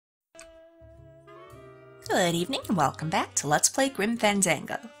Good evening and welcome back to Let's Play Grim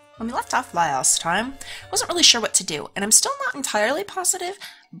Fandango. When we left off last time, I wasn't really sure what to do, and I'm still not entirely positive,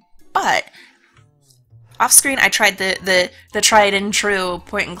 but off screen I tried the tried and true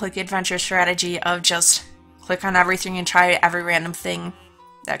point-and-click adventure strategy of just click on everything and try every random thing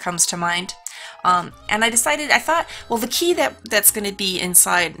that comes to mind. And I thought, well, the key that's going to be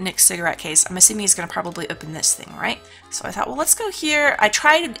inside Nick's cigarette case, I'm assuming he's going to probably open this thing, right? So I thought, well, let's go here. I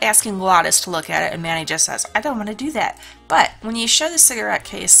tried asking Gladys to look at it, and Manny just says, I don't want to do that. But when you show the cigarette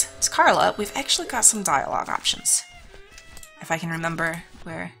case to Carla, we've actually got some dialogue options. If I can remember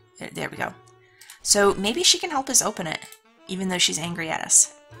where... There we go. So maybe she can help us open it, even though she's angry at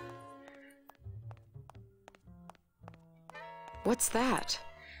us. What's that?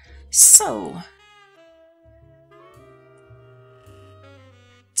 So,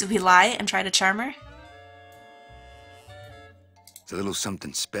 do we lie and try to charm her? It's a little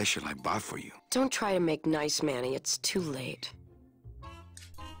something special I bought for you. Don't try to make nice, Manny. It's too late.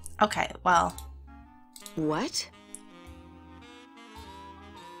 Okay, well... What?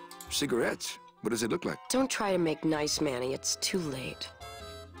 Cigarettes. What does it look like? Don't try to make nice, Manny. It's too late.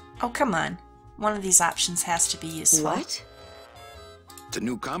 Oh, come on. One of these options has to be useful. What? It's a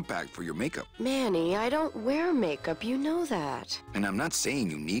new compact for your makeup. Manny, I don't wear makeup. You know that. And I'm not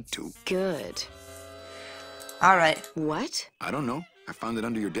saying you need to. Good. Alright. What? I don't know. I found it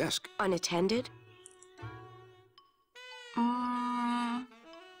under your desk. Unattended?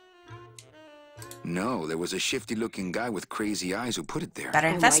 No, there was a shifty-looking guy with crazy eyes who put it there. Better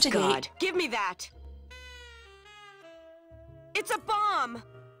investigate. Oh my God. Give me that! It's a bomb!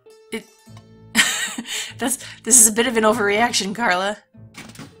 This is a bit of an overreaction, Carla.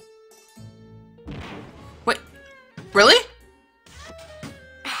 Wait, really?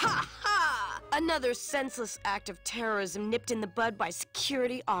 Ha ha! Another senseless act of terrorism nipped in the bud by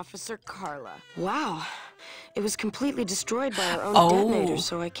Security Officer Carla. Wow. It was completely destroyed by our own detonator,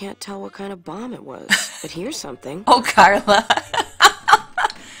 so I can't tell what kind of bomb it was. But here's something. Oh, Carla.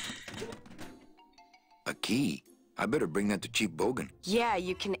 A key. I better bring that to Chief Bogan. Yeah,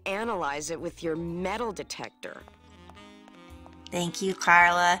 you can analyze it with your metal detector. Thank you,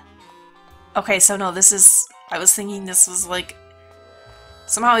 Carla. Okay, so no, this is... I was thinking this was like...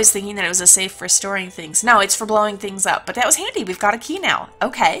 Somehow I was thinking that it was a safe for storing things. No, it's for blowing things up. But that was handy. We've got a key now.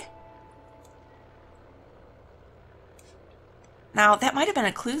 Okay. Now, that might have been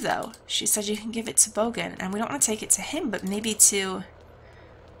a clue, though. She said you can give it to Bogan, and we don't want to take it to him, but maybe to...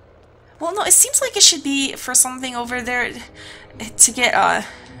 Well, no, it seems like it should be for something over there to get,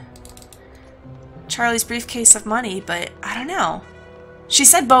 Charlie's briefcase of money, but I don't know. She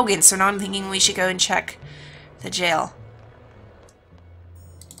said Bogan, so now I'm thinking we should go and check the jail.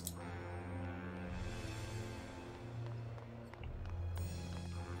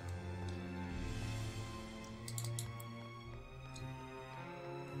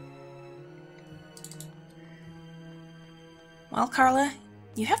 Well, Carla,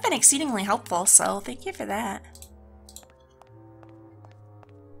 you have been exceedingly helpful, so thank you for that.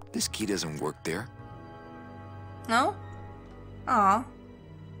 This key doesn't work there. No? Aw.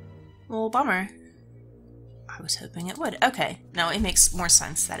 Well, bummer. I was hoping it would. Okay. No, it makes more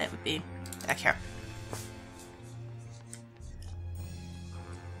sense that it would be back here.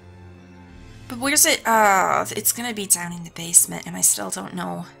 But where's it? It's gonna be down in the basement, and I still don't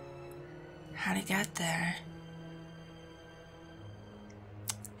know how to get there.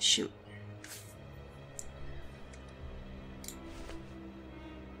 Shoot.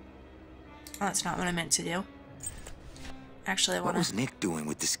 Oh, that's not what I meant to do. Actually, I want to... What was Nick doing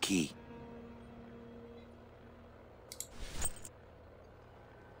with this key?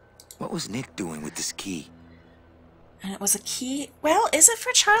 What was Nick doing with this key? And it was a key... Well, is it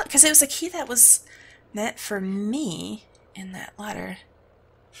for Charlie? Because it was a key that was meant for me in that letter.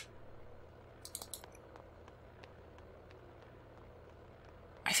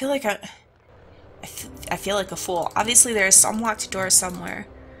 I feel like I feel like a fool. Obviously, there is some locked door somewhere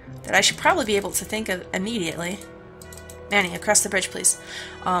that I should probably be able to think of immediately. Manny, across the bridge, please.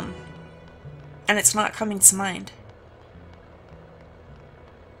 And it's not coming to mind.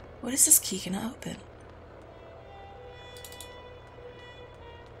 What is this key gonna open?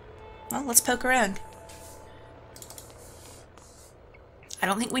 Well, let's poke around. I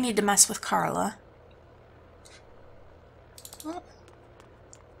don't think we need to mess with Carla. Well,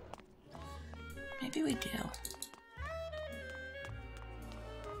 maybe we do.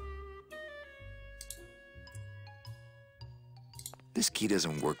 This key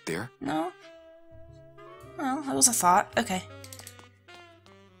doesn't work there. No? Well, that was a thought. Okay.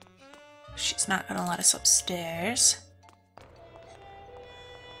 She's not gonna let us upstairs.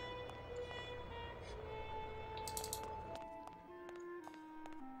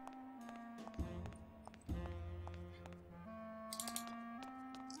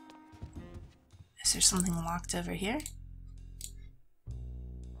 Is there something locked over here?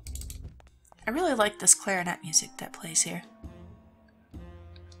 I really like this clarinet music that plays here.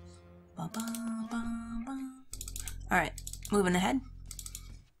 Ba, ba, ba, ba. Alright, moving ahead.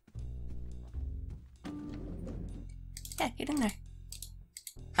 Yeah, get in there.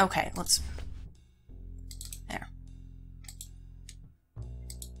 Okay, let's... There.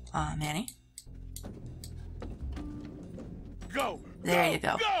 Manny. Go! There you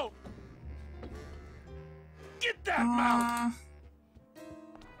go. Go! Get that mouse!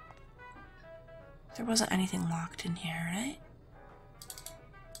 There wasn't anything locked in here, right?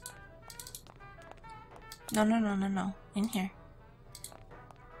 No, no, no, no, no. In here.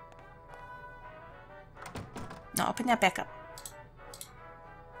 No, open that back up.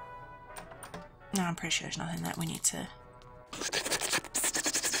 No, I'm pretty sure there's nothing that we need to...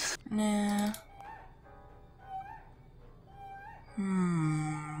 Nah.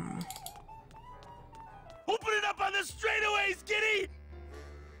 Open it up on the straightaways, Giddy!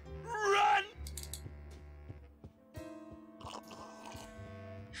 Run!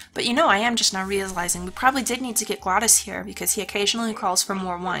 But you know, I am just now realizing we probably did need to get Glottis here because he occasionally calls for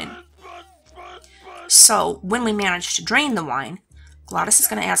more wine. So, when we manage to drain the wine, Glottis is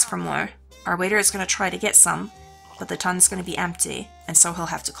going to ask for more, our waiter is going to try to get some, but the tun's going to be empty, and so he'll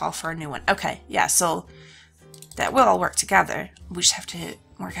have to call for a new one. Okay, yeah, so that will all work together. We just have to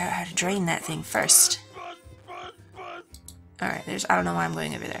work out how to drain that thing first. Alright, I don't know why I'm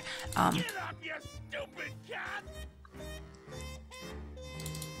going over there. Get up, you stupid cat!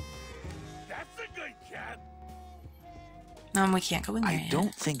 That's a good cat! We can't go in there I yet.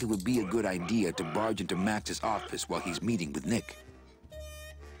 don't think it would be a good idea to barge into Max's office while he's meeting with Nick.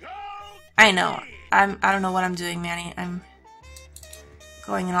 I know. I don't know what I'm doing, Manny. I'm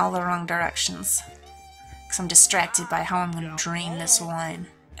going in all the wrong directions. Because I'm distracted by how I'm going to drain this wine.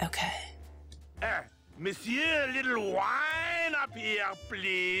 Okay. Monsieur, a little wine up here,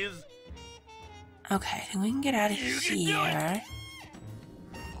 please. Okay, I think we can get out of You can do here.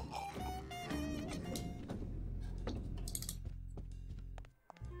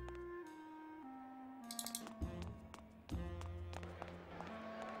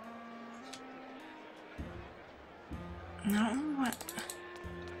 I don't know what...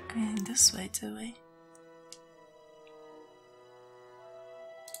 anything this way, do we?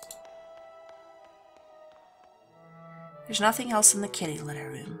 There's nothing else in the kitty litter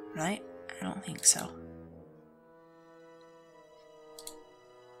room, right? I don't think so.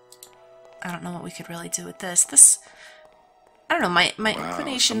 I don't know what we could really do with this. I don't know, my Wow,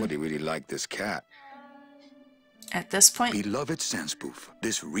 inclination somebody really liked this cat. at this point... Beloved Sandspoof,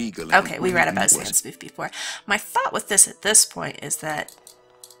 this regal... Okay, we read about was- Sandspoof before. My thought with this at this point is that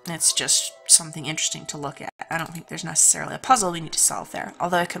it's just something interesting to look at. I don't think there's necessarily a puzzle we need to solve there,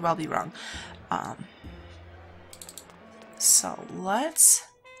 although I could well be wrong. So let's...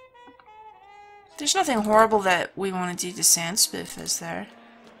 There's nothing horrible that we want to do to Sandspoof, is there?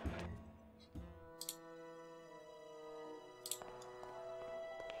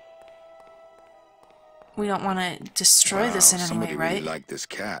 We don't want to destroy this in any way, somebody right? really liked this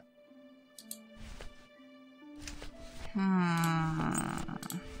cat.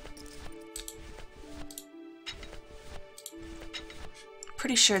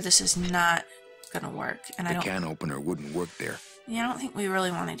 Pretty sure this is not gonna work, and I The don't... can opener wouldn't work there. Yeah, I don't think we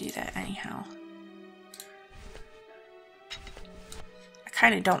really want to do that anyhow. I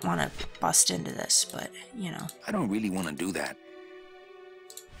kind of don't want to bust into this, but, you know. I don't really want to do that.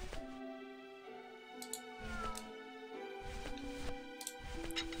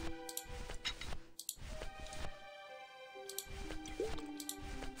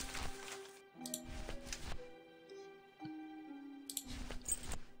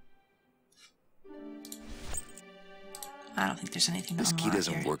 I don't think there's anything to This key unlock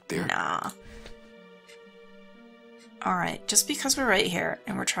doesn't here. work there. Nah. Alright, just because we're right here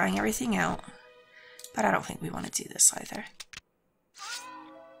and we're trying everything out, but I don't think we want to do this either.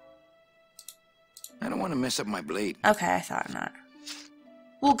 I don't want to mess up my blade. Okay, I thought not.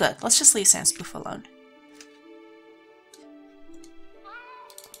 Well, good. Let's just leave Sandspoof alone.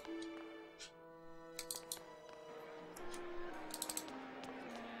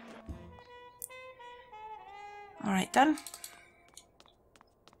 Alright then.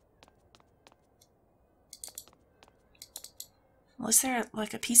 Was there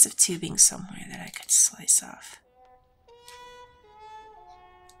like a piece of tubing somewhere that I could slice off?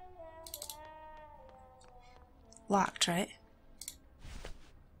 Locked, right?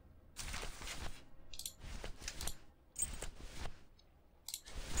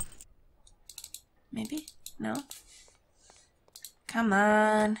 Maybe? No? Come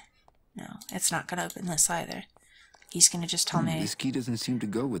on. No, it's not gonna open this either. He's gonna just tell me. This key doesn't seem to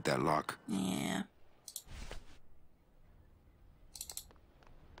go with that lock. Yeah.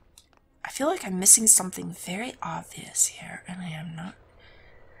 I feel like I'm missing something very obvious here, and I am not.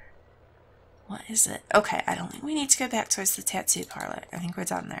 What is it? Okay, I don't think we need to go back towards the tattoo parlor. I think we're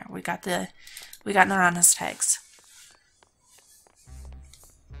done there. We got Naranja's tags.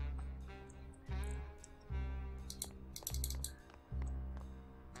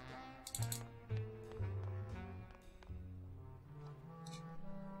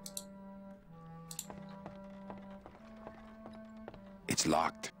 It's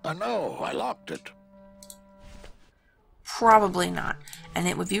locked. I know, I locked it. Probably not. And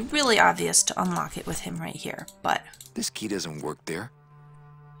it would be really obvious to unlock it with him right here, but... This key doesn't work there.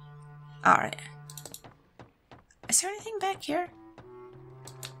 Alright. Is there anything back here?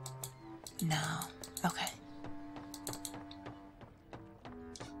 No. Okay.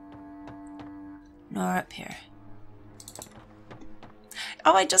 Nor up here.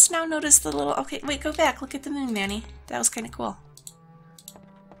 Oh, I just now noticed the little... Okay, wait, go back. Look at the moon, Manny. That was kind of cool.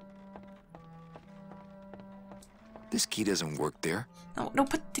 This key doesn't work there. No,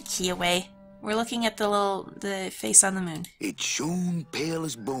 put the key away. We're looking at the face on the moon. It shone pale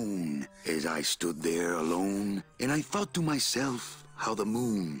as bone as I stood there alone, and I thought to myself how the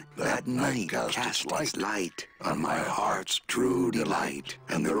moon that night cast its light on my heart's true delight,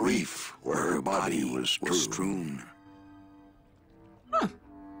 and the reef where her body was strewn.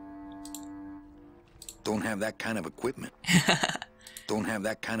 Don't have that kind of equipment. Don't have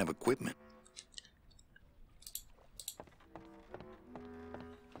that kind of equipment.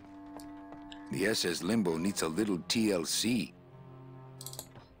 The SS Limbo needs a little TLC.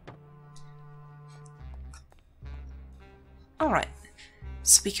 Alright.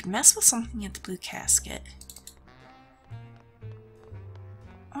 So we can mess with something at the blue casket.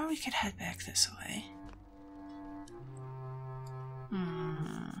 Or we could head back this way.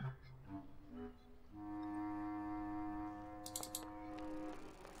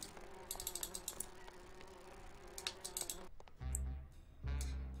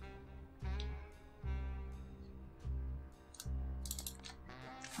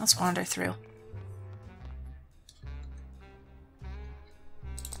 Let's wander through.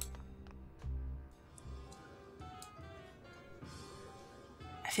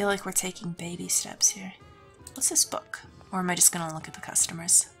 I feel like we're taking baby steps here. What's this book? Or am I just gonna look at the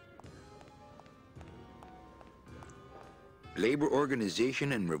customers? Labor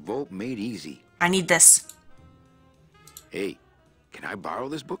organization and revolt made easy. I need this. Hey, can I borrow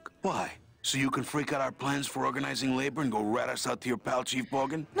this book? Why? So you can freak out our plans for organizing labor and go rat us out to your pal, Chief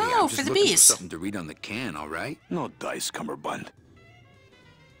Morgan? No, Hey, I'm for just the looking bees. for something to read on the can, all right? No dice, Cumberbund.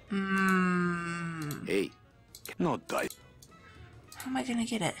 Hey, No dice. How am I gonna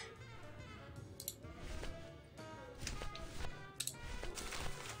get it?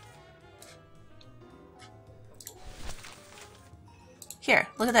 Here,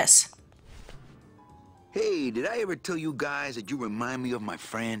 look at this. hey, did I ever tell you guys that you remind me of my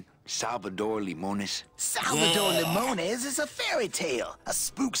friend, Salvador Limones? Salvador Limones is a fairy tale, a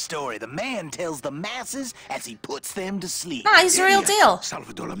spook story the man tells the masses as he puts them to sleep. Nah, he's the real deal.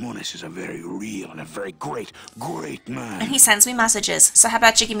 Salvador Limones is a very real and a very great man. And he sends me messages. So how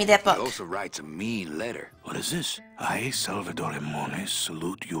about you give me that He book? also writes a mean letter. What is this? I, Salvador Limones,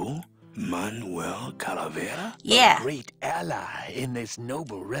 salute you, Manuel Calavera. Yeah. Great ally in this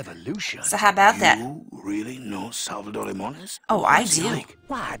noble revolution. So how about that? You really know Salvador Limones? Oh, I What's he do. like?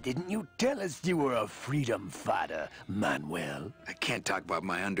 Why didn't you tell us you were a freedom fighter, Manuel? I can't talk about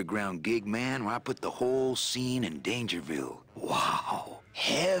my underground gig, man, where I put the whole scene in Dangerville. Wow,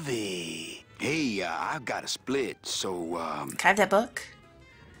 heavy. Hey, I've got a split, so, Can I have that book?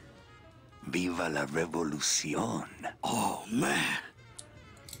 Viva la revolucion. Oh, man.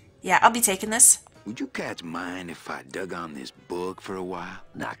 Yeah, I'll be taking this. would you cats mind if I dug on this book for a while?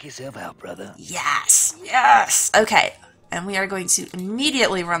 Knock yourself out, brother. Yes, yes. Okay, and we are going to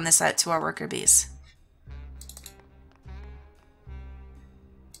immediately run this out to our worker bees.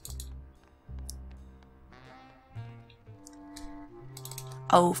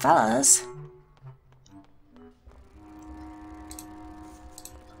 Oh, fellas.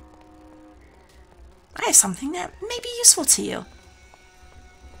 I have something that may be useful to you.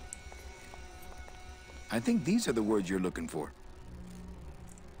 I think these are the words you're looking for.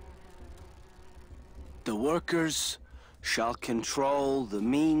 The workers shall control the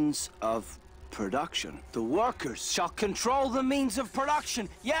means of production. The workers shall control the means of production.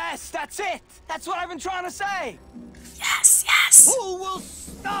 Yes, that's it. That's what I've been trying to say. Yes, yes. Who will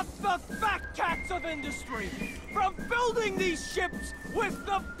stop the fat cats of industry from building these ships with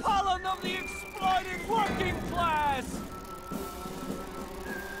the pollen of the exploited working class!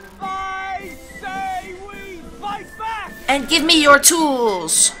 I say we fight back! And give me your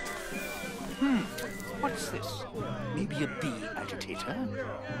tools! What's this? Maybe a bee agitator?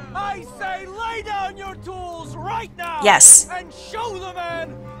 I say lay down your tools right now! Yes. And show the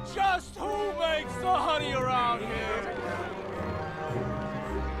man just who makes the honey around here!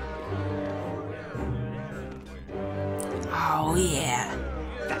 Oh, yeah.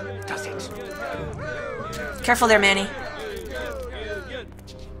 That does it. Careful there, Manny.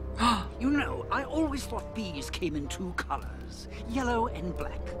 You know, I always thought bees came in two colors, yellow and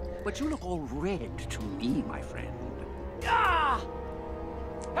black. But you look all red to me, my friend. Ah!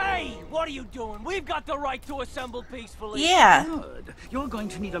 Hey, what are you doing? We've got the right to assemble peacefully. Yeah. Good. You're going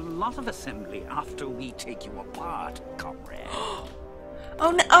to need a lot of assembly after we take you apart, comrade. Oh,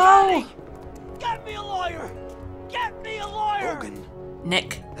 no. Oh! Get me a lawyer! Get me a lawyer! Logan,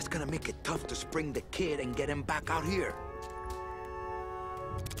 Nick. that's gonna make it tough to spring the kid and get him back out here.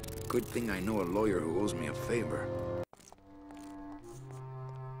 Good thing I know a lawyer who owes me a favor.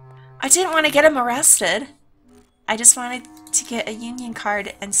 I didn't want to get him arrested. I just wanted to get a union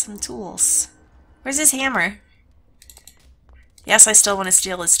card and some tools. Where's his hammer? Yes, I still want to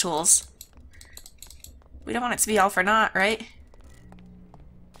steal his tools. We don't want it to be all for naught, right?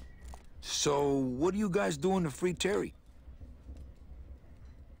 So, what are you guys doing to free Terry?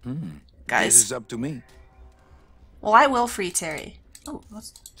 Guys. This is up to me. Well, I will free Terry. Oh,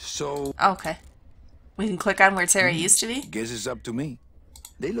 So, okay. We can click on where Terry used to be. guess it's up to me.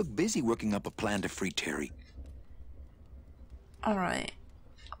 They look busy working up a plan to free Terry. Alright.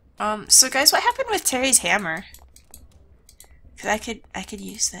 So guys, what happened with Terry's hammer? Because I could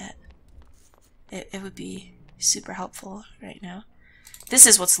use that. It would be super helpful right now. This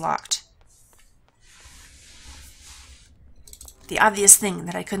is what's locked. The obvious thing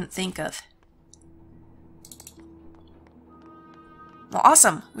that I couldn't think of. Well,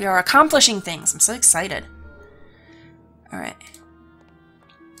 awesome. We are accomplishing things. I'm so excited. Alright.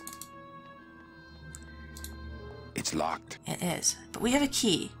 It's locked. It is. But we have a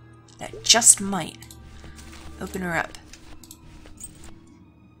key that just might open her up.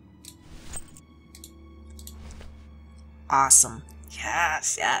 Awesome.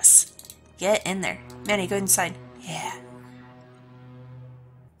 Yes, yes. Get in there. Manny, go inside. Yeah.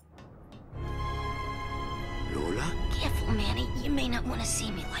 Lola? Careful, Manny. You may not want to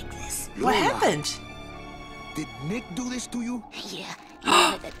see me like this. What Lola, happened? Did Nick do this to you? Yeah, he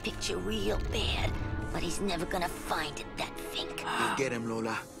wanted that picture real bad, but he's never gonna find it, that fink. You'll get him,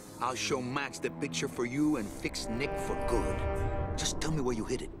 Lola. I'll show Max the picture for you and fix Nick for good. Just tell me where you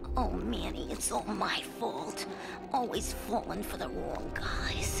hid it. Oh, Manny, it's all my fault. Always falling for the wrong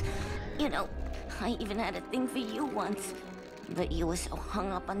guys. You know, I even had a thing for you once. But you were so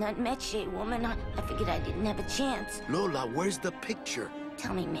hung up on that Meche woman, I figured I didn't have a chance. Lola, where's the picture?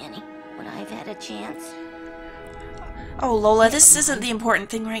 Tell me, Manny, would I have had a chance? Oh, Lola, this isn't the important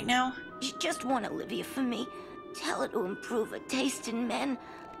thing right now. You just want Olivia for me. Tell her to improve her taste in men,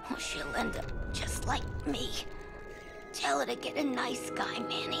 or she'll end up just like me. Tell her to get a nice guy,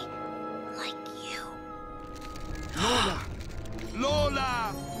 Manny. Like you. Lola!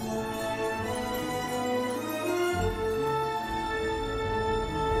 Lola!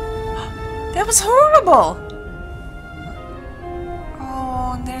 That was horrible!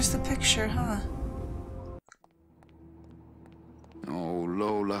 Oh, and there's the picture, huh? Oh,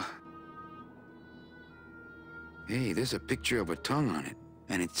 Lola. Hey, there's a picture of a tongue on it.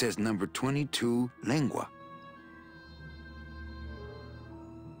 And it says number 22, lengua.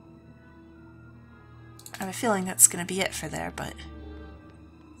 I have a feeling that's gonna be it for there, but...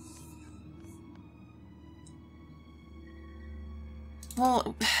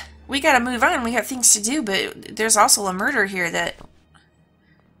 Well, we gotta move on. We got things to do, but there's also a murder here that...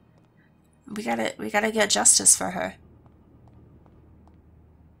 We gotta get justice for her.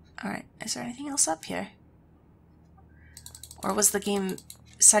 Alright, is there anything else up here? Or was the game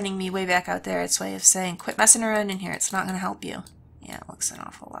sending me way back out there its way of saying, quit messing around in here, it's not gonna help you? Yeah, it looks an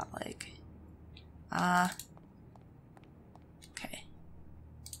awful lot like... Okay.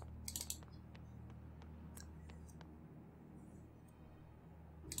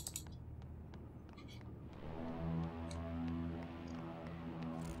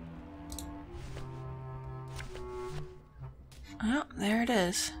 Oh, there it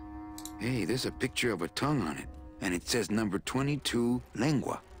is. Hey, there's a picture of a tongue on it. And it says number 22,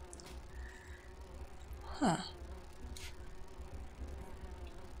 lengua. Huh.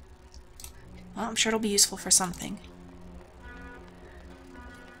 Well, I'm sure it'll be useful for something.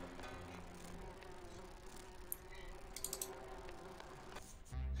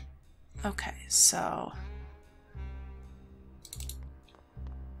 So...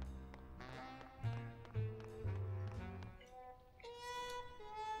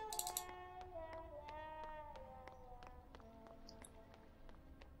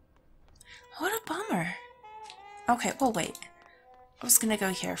 what a bummer. Okay, well, wait. I was gonna go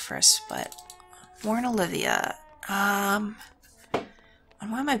here first, but... warn Olivia. And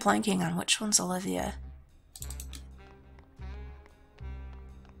why am I blanking on which one's Olivia?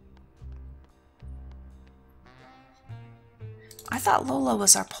 I thought Lola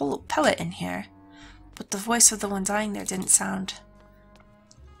was our poet in here, but the voice of the one dying there didn't sound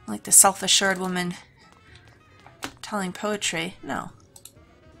like the self-assured woman telling poetry. No.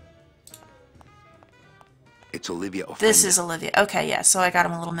 It's Olivia. This is Olivia. Okay, yeah, so I got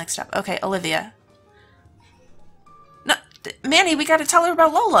him a little mixed up. Okay, Olivia. No, Manny, we gotta tell her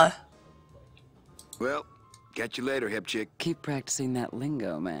about Lola. Well, catch you later, hip chick. Keep practicing that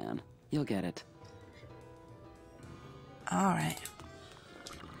lingo, man. You'll get it. Alright.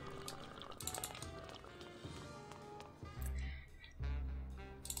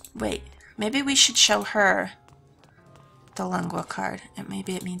 Wait, maybe we should show her the lingua card, and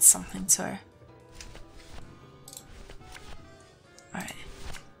maybe it means something to her. Alright.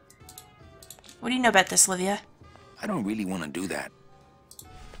 What do you know about this, Olivia? I don't really want to do that.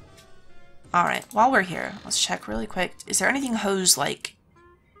 Alright, while we're here, let's check really quick. Is there anything hose-like?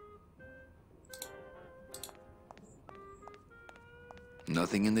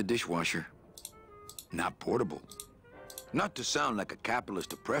 Nothing in the dishwasher. Not portable. Not to sound like a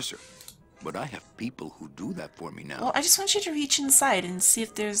capitalist oppressor, but I have people who do that for me now. Well, I just want you to reach inside and see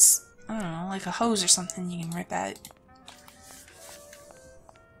if there's, I don't know, like a hose or something you can rip out.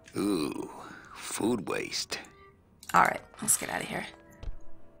 Ooh, food waste. Alright, let's get out of here.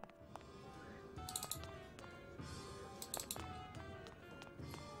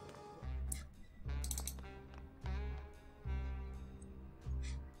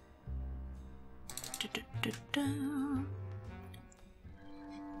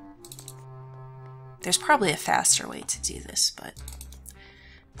 There's probably a faster way to do this, but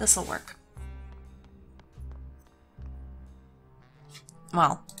this'll work.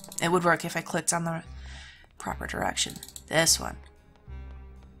 Well, it would work if I clicked on the proper direction. This one.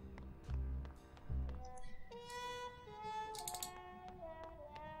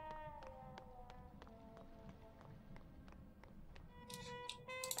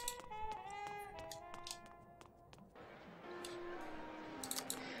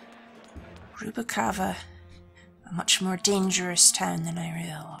 Rubikava, a much more dangerous town than I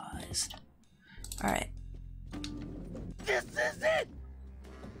realized. Alright. This is it!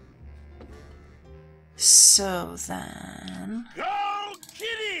 So then... Go,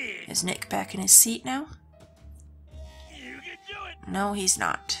 kitty! Is Nick back in his seat now? You can do it! No, he's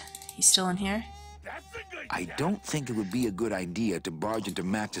not. He's still in here? That's a good I don't think it would be a good idea to barge into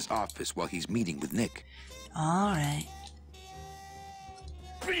Max's office while he's meeting with Nick. Alright.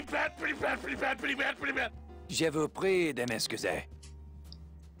 Pretty bad, pretty bad, pretty bad, pretty bad, pretty bad. Je vous prie de m'excuser.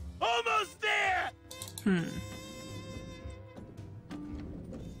 Almost there!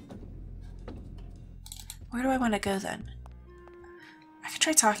 Where do I want to go then? I could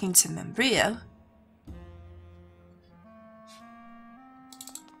try talking to Membrio.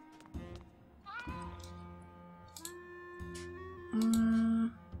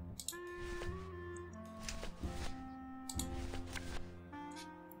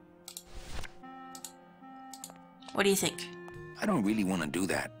 What do you think? I don't really want to do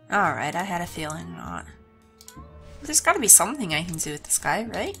that. Alright, I had a feeling not. There's gotta be something I can do with this guy,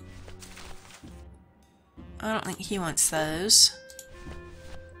 right? I don't think he wants those.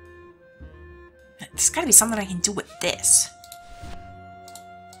 There's gotta be something I can do with this.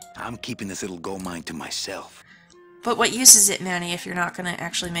 I'm keeping this little gold mine to myself. But what use is it, Manny, if you're not gonna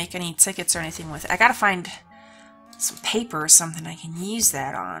actually make any tickets or anything with it? I gotta find some paper or something I can use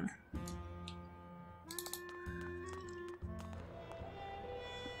that on.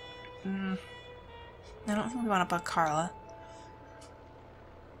 I don't think we want to bug Carla.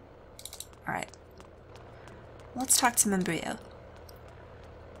 Alright. Let's talk to Membrio.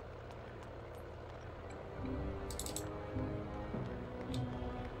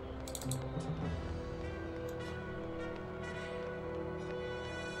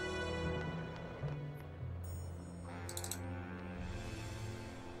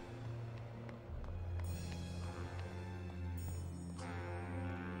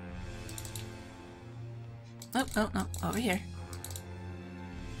 Oh, no, no, over here.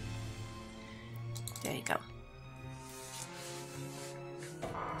 There you go.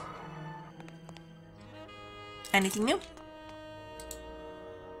 Anything new?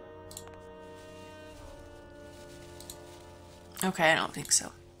 Okay, I don't think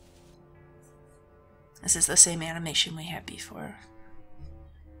so. This is the same animation we had before.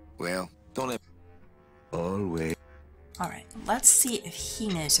 Well, don't let... Always. Alright, let's see if he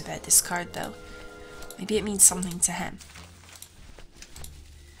knows about this card, though. Maybe it means something to him.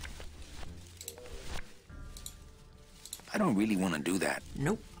 I don't really want to do that.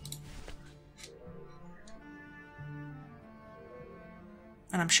 Nope.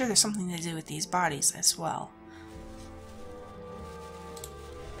 And I'm sure there's something to do with these bodies as well.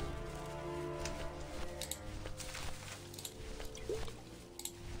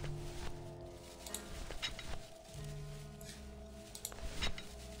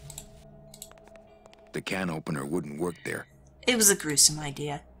 The can opener wouldn't work there. It was a gruesome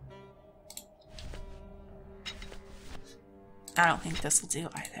idea. I don't think this will do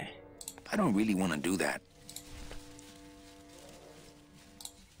either. I don't really want to do that.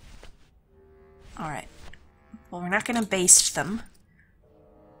 Alright. Well, we're not going to baste them.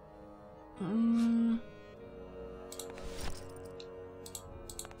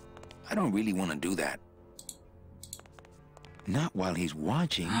 I don't really want to do that. Not while he's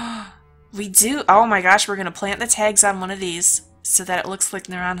watching. We do. Oh my gosh, we're going to plant the tags on one of these so that it looks like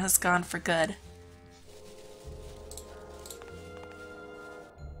Naranja's gone for good.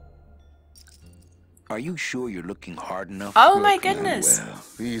 Are you sure you're looking hard enough? Oh my goodness. Well,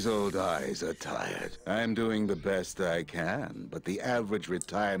 these old eyes are tired. I'm doing the best I can, but the average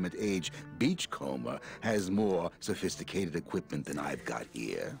retirement age beachcomber has more sophisticated equipment than I've got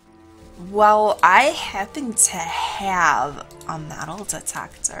here. Well, I happen to have a metal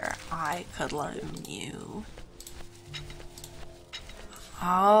detector I could loan you.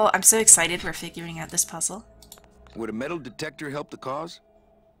 Oh, I'm so excited we're figuring out this puzzle. Would a metal detector help the cause?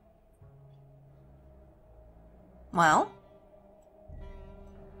 Well?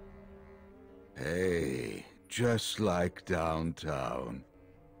 Hey, just like downtown.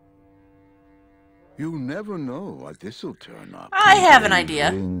 You never know what this'll turn up. I have an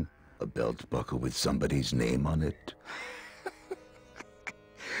idea. Ring, a belt buckle with somebody's name on it.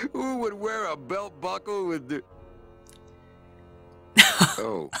 Who would wear a belt buckle with the...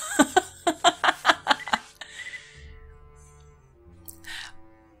 Oh.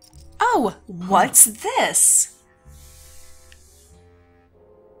 Oh, what's this?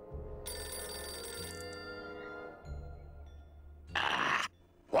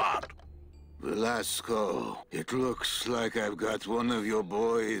 What? Velasco, it looks like I've got one of your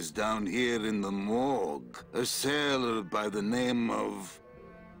boys down here in the morgue. A sailor by the name of...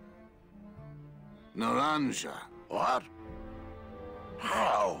 Naranja. What?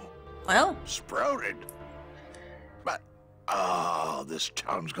 How? Well, sprouted. But, this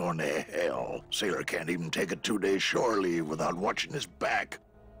town's going to hell. Sailor can't even take a 2-day shore leave without watching his back.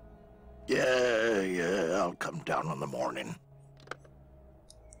 Yeah, I'll come down in the morning.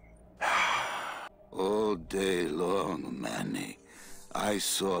 All day long, Manny, I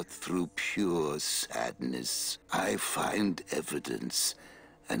sought through pure sadness. I find evidence,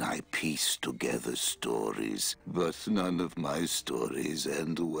 and I piece together stories. But none of my stories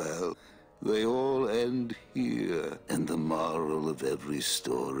end well. They all end here, and the moral of every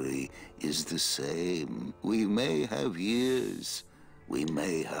story is the same. We may have years, we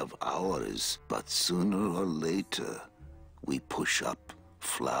may have hours, but sooner or later, we push up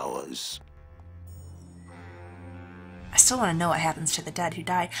flowers. I still want to know what happens to the dead who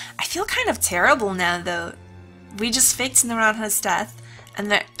died. I feel kind of terrible now, though. We just faked Naranja's death,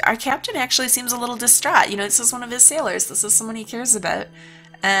 and our captain actually seems a little distraught. You know, this is one of his sailors. This is someone he cares about.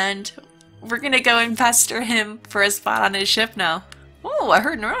 And we're going to go and pester him for a spot on his ship now. Oh, I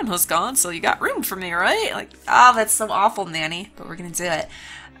heard Naranja's gone, so you got room for me, right? Like, oh, that's so awful, Nanny. But we're going to do it.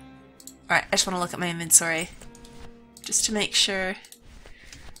 Alright, I just want to look at my inventory. Just to make sure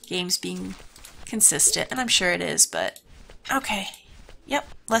game's being consistent, and I'm sure it is, but okay. Yep,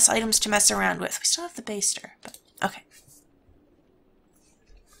 less items to mess around with. We still have the baster, but okay.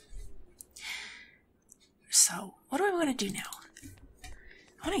 So, what do I want to do now?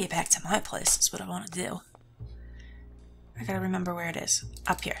 I want to get back to my place, is what I want to do. I gotta remember where it is.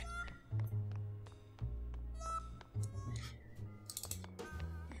 Up here.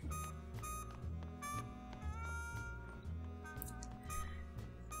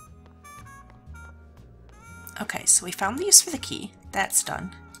 Okay, so we found the use for the key. That's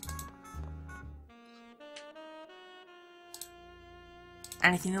done.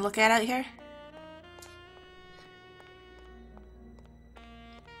 Anything to look at out here?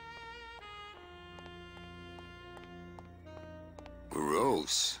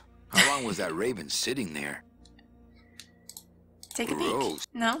 Gross. How long was that raven sitting there? Take a peek. Gross.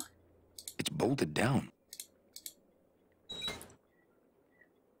 No? It's bolted down.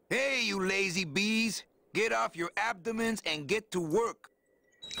 Hey, you lazy bees! Get off your abdomens and get to work.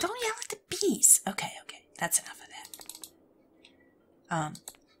 Don't yell at the bees. Okay, that's enough of that.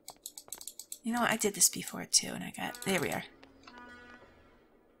 You know what? I did this before too, and there we are.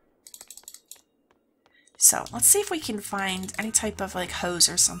 So let's see if we can find any type of like hose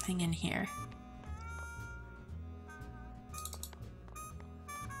or something in here.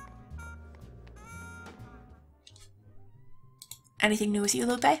 Anything new with you,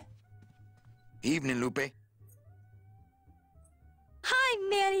 Lupe? Evening, Lupe. Hi,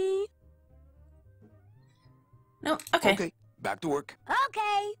 Manny. No, okay. Okay, back to work.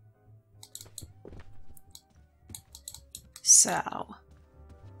 Okay. So,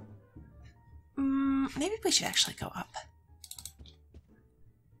 maybe we should actually go up.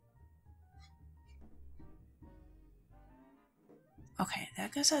 Okay,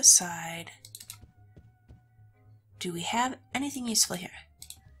 that goes outside. Do we have anything useful here?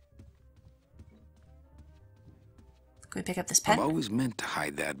 Can we pick up this pen? I've always meant to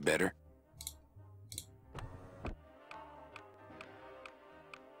hide that better.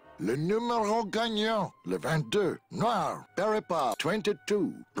 Le numéro gagnant, le 22, noir, Peripa,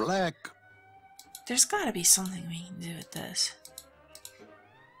 22, black. There's gotta be something we can do with this.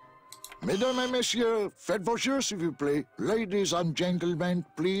 Mesdames et messieurs, faites vos jeux s'il vous plaît. Ladies and gentlemen,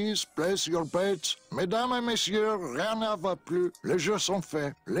 please place your bets. Mesdames et messieurs, rien ne va plus. Les jeux sont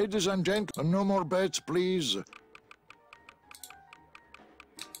faits. Ladies and gentlemen, no more bets, please.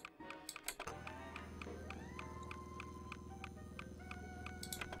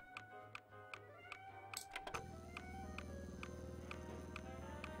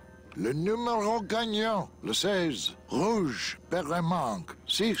 Le numéro gagnant, le 16, rouge, Perremanque,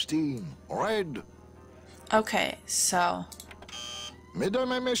 16, red. Okay, so...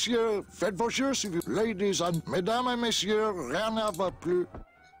 Mesdames et messieurs, faites vos jeux s'il vous plaît. Ladies and... Mesdames et messieurs, rien ne va plus.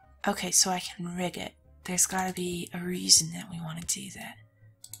 Okay, so I can rig it. There's gotta be a reason that we want to do that.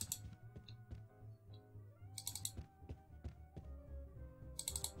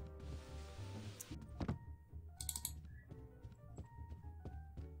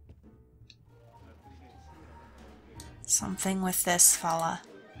 Something with this fella.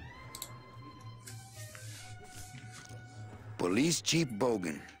 Police Chief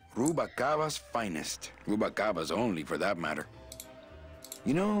Bogan, Rubacaba's finest. Rubacaba's only, for that matter.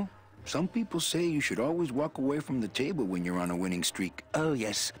 You know, some people say you should always walk away from the table when you're on a winning streak. Oh,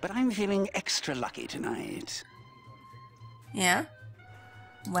 yes, but I'm feeling extra lucky tonight. Yeah?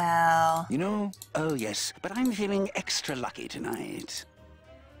 Well... You know? Oh, yes, but I'm feeling extra lucky tonight.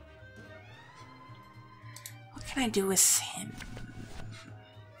 What can I do with him?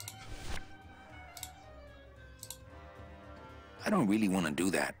 I don't really want to do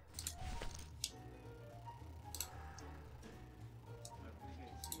that.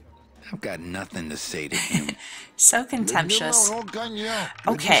 I've got nothing to say to him. So contemptuous. Le numéro gagnant,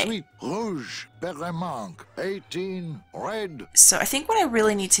 Okay. le 18, rouge, Perremanque, 18, red. So I think what I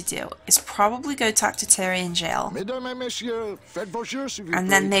really need to do is probably go talk to Terry in jail. Mesdames et messieurs, faites vos jeux s'il vous plaît. And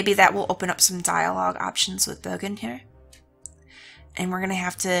then maybe that will open up some dialogue options with Bogan here. And we're going to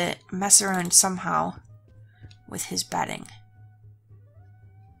have to mess around somehow with his betting.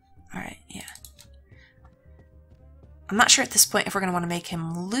 Alright, yeah. I'm not sure at this point if we're going to want to make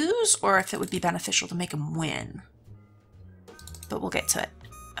him lose or if it would be beneficial to make him win. But we'll get to it.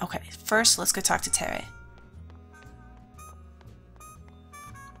 Okay, first let's go talk to Terry.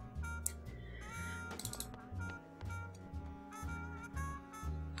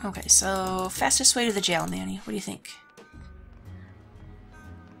 Okay, so fastest way to the jail, Manny. What do you think?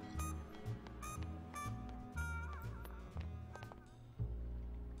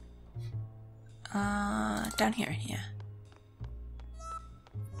 Down here, yeah.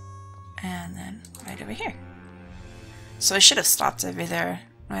 And then right over here. So I should have stopped over there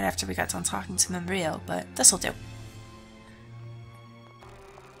right after we got done talking to Membrio, but this'll do.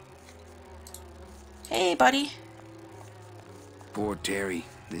 Hey, buddy. Poor Terry.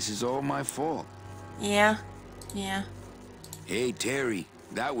 This is all my fault. Yeah. Hey, Terry.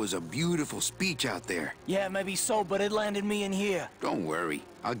 That was a beautiful speech out there. Yeah, maybe so, but it landed me in here. Don't worry.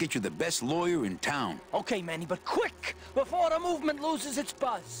 I'll get you the best lawyer in town. Okay, Manny, but quick! Before the movement loses its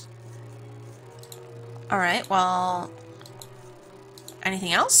buzz. Alright, well...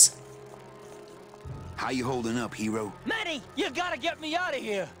 anything else? How you holding up, hero? Manny, you gotta get me out of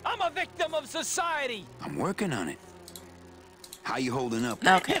here! I'm a victim of society! I'm working on it. How you holding up?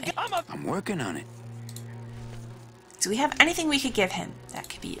 Okay. I'm working on it. Do we have anything we could give him that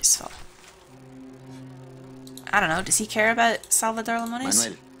could be useful? I don't know. Does he care about Salvador Limones?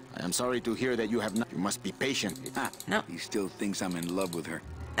 Manuel, I am sorry to hear that you have not. You must be patient. No. He still thinks I'm in love with her.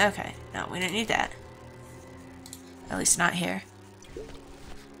 Okay, no, we don't need that. At least not here.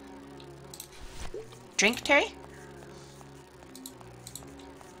 Drink, Terry?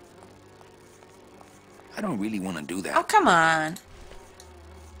 I don't really want to do that. Oh, come on.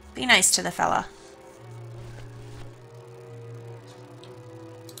 Be nice to the fella.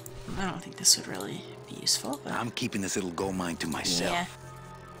 I don't think this would really be useful, but... I'm keeping this little gold mine to myself. Yeah.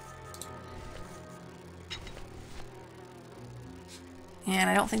 And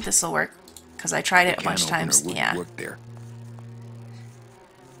I don't think this will work, because I tried it a bunch of times. Yeah. Work there.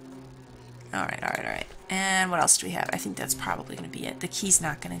 Alright, alright, alright. And what else do we have? I think that's probably going to be it. The key's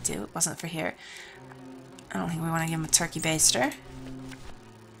not going to do. It wasn't for here. I don't think we want to give him a turkey baster.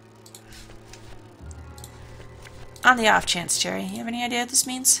 On the off chance, Cherry, you have any idea what this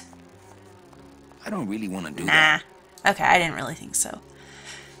means? I don't really want to do that. Nah. Okay, I didn't really think so.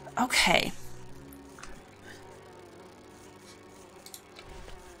 Okay.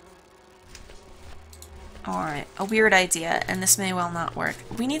 Alright, a weird idea, and this may well not work.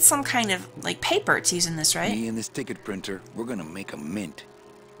 We need some kind of, like, paper to use in this, right? Me and this ticket printer, we're gonna make a mint.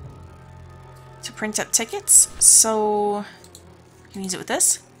 To print up tickets? So... can we use it with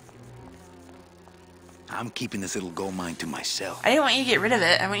this? I'm keeping this little gold mine to myself. I didn't want you to get rid of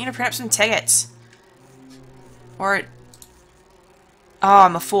it. I want you to print up some tickets. Or... oh,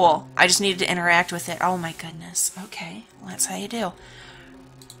 I'm a fool. I just needed to interact with it. Oh my goodness. Okay, well, that's how you do.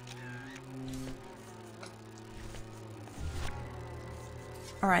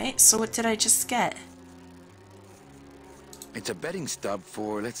 Alright, so what did I just get? It's a betting stub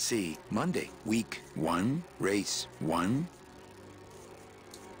for, let's see, Monday. Week 1, race 1.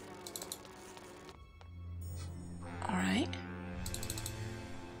 Alright.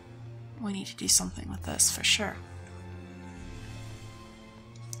 We need to do something with this for sure.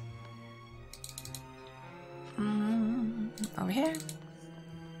 Over here.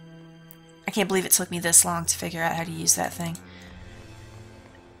 I can't believe it took me this long to figure out how to use that thing.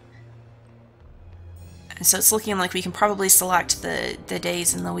 And so it's looking like we can probably select the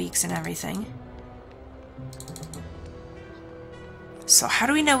days and the weeks and everything. So how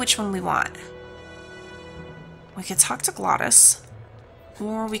do we know which one we want? We could talk to Glottis,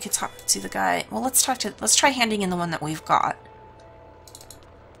 or we could talk to the guy. Well, let's try handing in the one that we've got,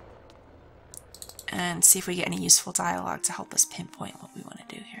 and see if we get any useful dialogue to help us pinpoint what we want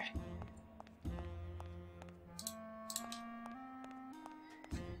to do here.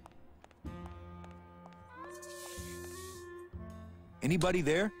 Anybody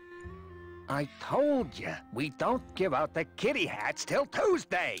there? I told you, we don't give out the kitty hats till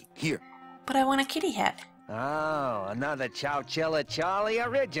Tuesday. Here. But I want a kitty hat. Oh, another Chowchilla Charlie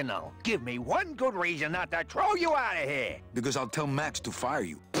original. Give me one good reason not to throw you out of here. Because I'll tell Max to fire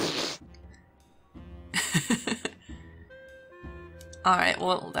you. Alright,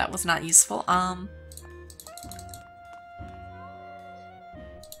 well, that was not useful.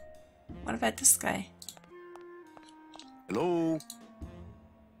 What about this guy? Hello?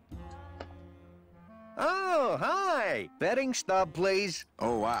 Oh, hi. Betting stub, please.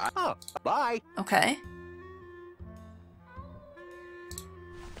 Oh, Oh, bye. Okay.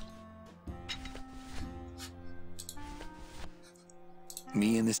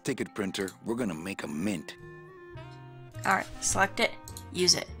 Me and this ticket printer, we're gonna make a mint. Alright, select it,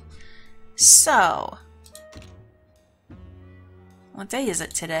 use it. So, what day is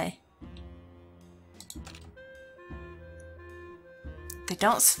it today? They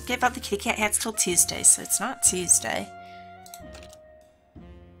don't give out the kitty cat hats till Tuesday, so it's not Tuesday.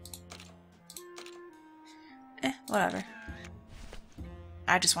 Whatever.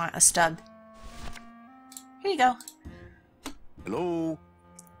 I just want a stub. Here you go. Hello?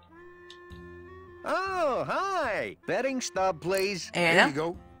 Oh, hi. Betting stub, please. There you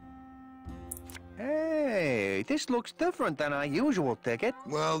go. Hey, this looks different than our usual ticket.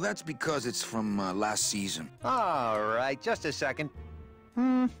 Well, that's because it's from last season. All right, just a second.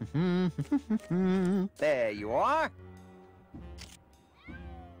 There you are.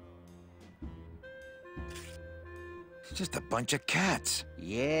 It's just a bunch of cats.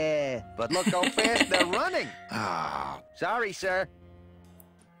 Yeah, but look how fast they're running. Ah. Sorry, sir.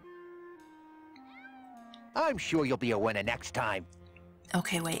 I'm sure you'll be a winner next time.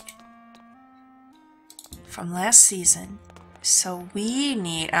 Okay, wait. From last season. So we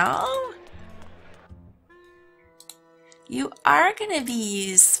need... oh! You are gonna be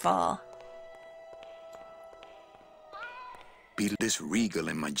useful. This regal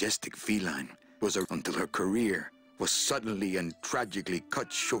and majestic feline was until her career was suddenly and tragically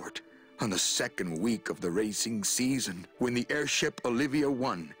cut short on the second week of the racing season when the airship Olivia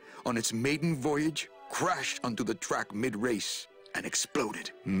 1 on its maiden voyage crashed onto the track mid-race. and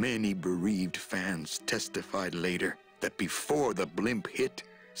exploded. Many bereaved fans testified later that before the blimp hit,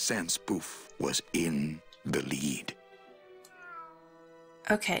 Sandspoof was in the lead.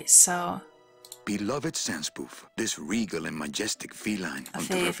 Okay, so... Beloved Sandspoof, this regal and majestic feline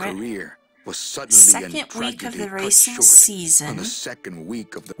until her favorite. career was suddenly Second week of the racing season. On the second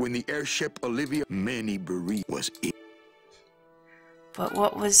week of when the airship Olivia Many bereaved was in. But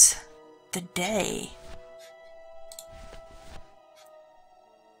what was the day?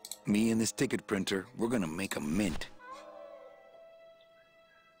 Me and this ticket printer, we're gonna make a mint.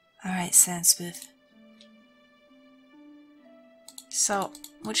 Alright, Sandspoof. So,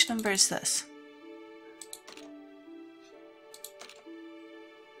 which number is this?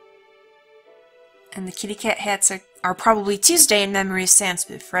 And the kitty cat hats are probably Tuesday in memory of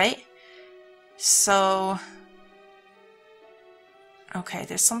Sandspoof, right? So... Okay,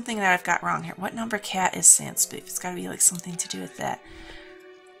 there's something that I've got wrong here. What number cat is Sandspoof? It's gotta be like something to do with that.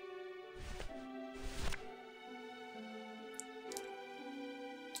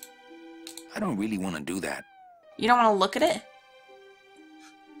 I don't really want to do that. You don't want to look at it?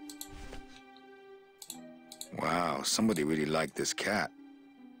 Wow, somebody really liked this cat.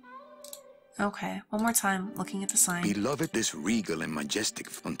 Okay, one more time, looking at the sign. Beloved, this regal and majestic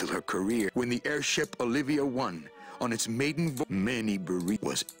until her career when the airship Olivia won on its maiden Many bereaved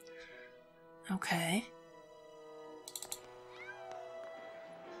was. Okay.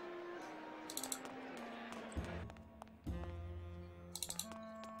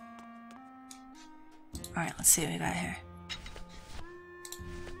 Alright, let's see what we got here.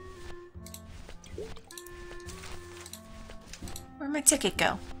 Where'd my ticket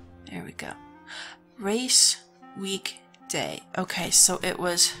go? There we go. Race week day. Okay, so it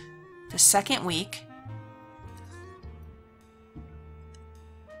was the second week.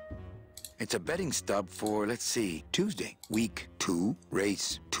 It's a betting stub for, let's see, Tuesday, week 2,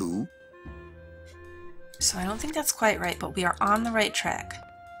 race 2. So I don't think that's quite right, but we are on the right track.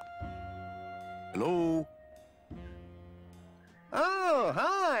 Hello? Oh,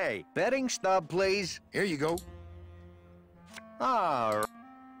 hi. Betting stub, please. Here you go. All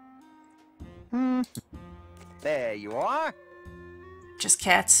right. There you are. Just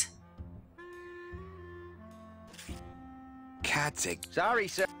cats. Cats. Sorry,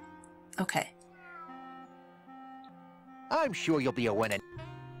 sir. Okay. I'm sure you'll be a winner.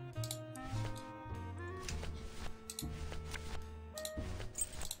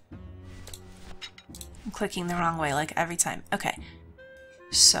 I'm clicking the wrong way, like every time. Okay.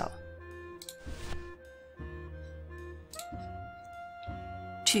 So.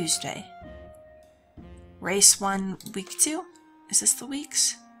 Tuesday. Race 1, week 2? Is this the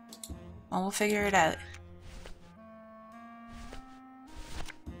weeks? Well, we'll figure it out.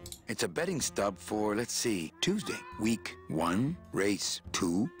 It's a betting stub for, let's see, Tuesday, week 1, race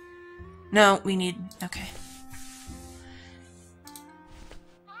 2. No, we need... Okay.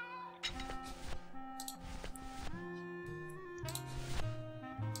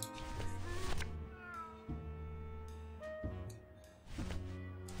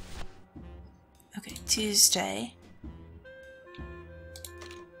 Okay, Tuesday.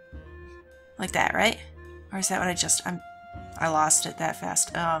 Like that, right? Or is that what I just... I lost it that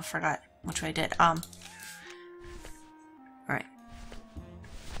fast. Oh, I forgot which way I did. Alright.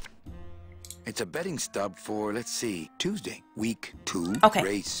 It's a betting stub for, let's see, Tuesday, week 2, okay.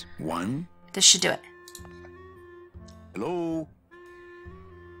 Race 1. This should do it. Hello?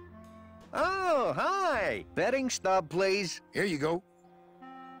 Oh, hi. Betting stub, please. Here you go.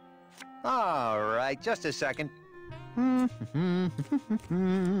 All right, just a second.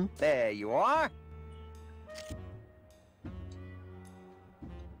 There you are.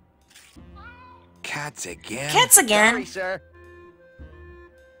 Cats again? Cats again? Sorry, sir.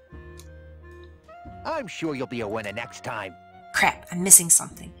 I'm sure you'll be a winner next time. Crap, I'm missing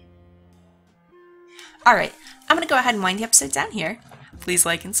something. Alright, I'm going to go ahead and wind the episode down here. Please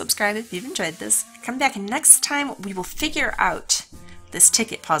like and subscribe if you've enjoyed this. Come back and next time we will figure out this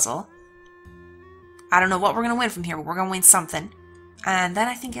ticket puzzle. I don't know what we're going to win from here, but we're going to win something. And then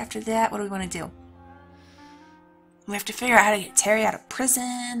I think after that, what do we want to do? We have to figure out how to get Terry out of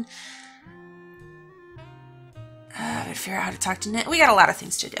prison. We have to figure out how to talk to Nick. We got a lot of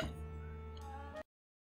things to do.